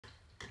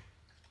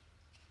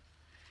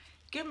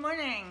Good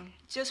morning.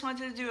 Just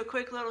wanted to do a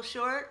quick little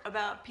short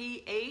about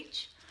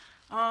pH.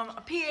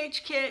 A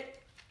pH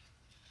kit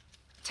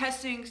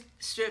testing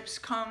strips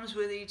comes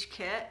with each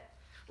kit,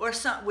 or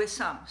some.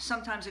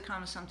 Sometimes it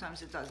comes,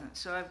 sometimes it doesn't.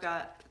 So I've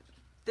got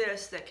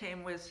this that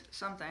came with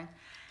something,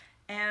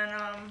 and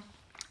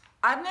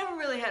I've never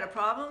really had a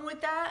problem with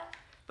that,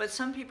 but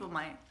some people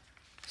might.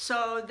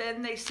 So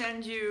then they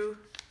send you.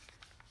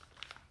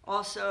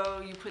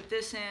 Also, you put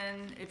this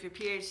in if your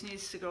pH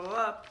needs to go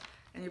up,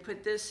 and you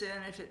put this in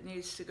if it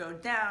needs to go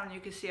down. You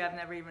can see I've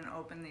never even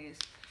opened these.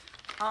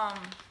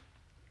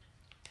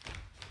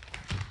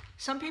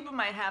 Some people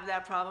might have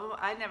that problem.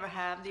 I never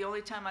have. The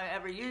only time I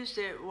ever used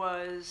it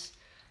was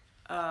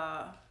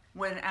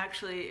when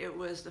actually it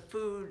was the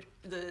food,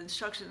 the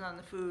instructions on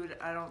the food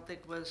I don't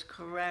think was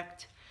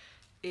correct.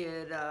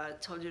 It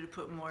told you to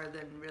put more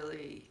than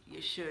really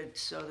you should,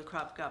 so the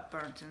crop got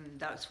burnt, and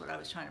that's what I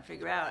was trying to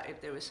figure out,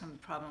 if there was some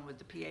problem with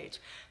the pH.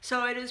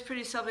 So it is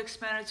pretty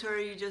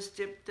self-explanatory. You just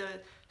dip the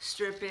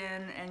strip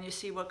in and you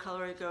see what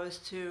color it goes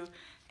to,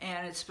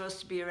 and it's supposed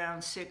to be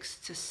around 6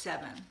 to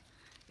 7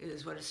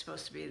 is what it's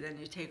supposed to be. Then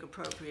you take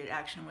appropriate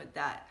action with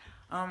that.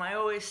 I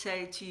always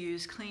say to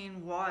use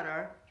clean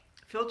water,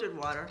 filtered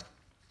water.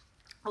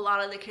 A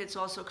lot of the kits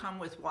also come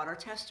with water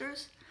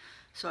testers,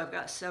 so I've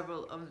got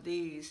several of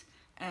these.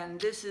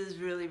 And this is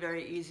really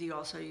very easy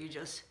also. You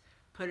just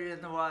put it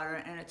in the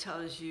water and it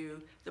tells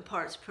you the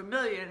parts per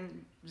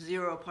million,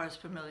 0 parts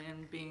per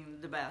million being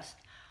the best.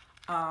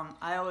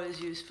 I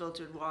always use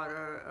filtered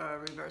water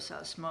or reverse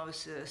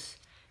osmosis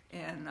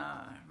and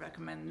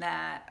recommend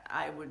that.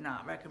 I would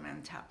not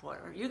recommend tap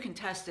water. You can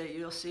test it.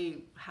 You'll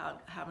see how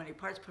many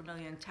parts per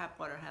million tap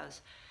water has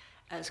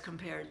as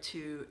compared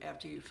to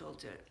after you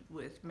filter it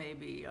with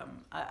maybe,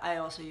 I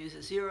also use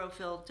a 0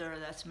 filter.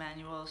 That's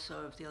manual,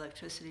 so if the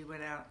electricity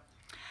went out.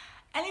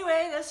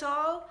 Anyway, that's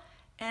all,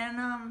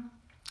 and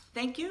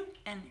thank you,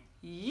 and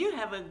you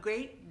have a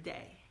great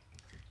day.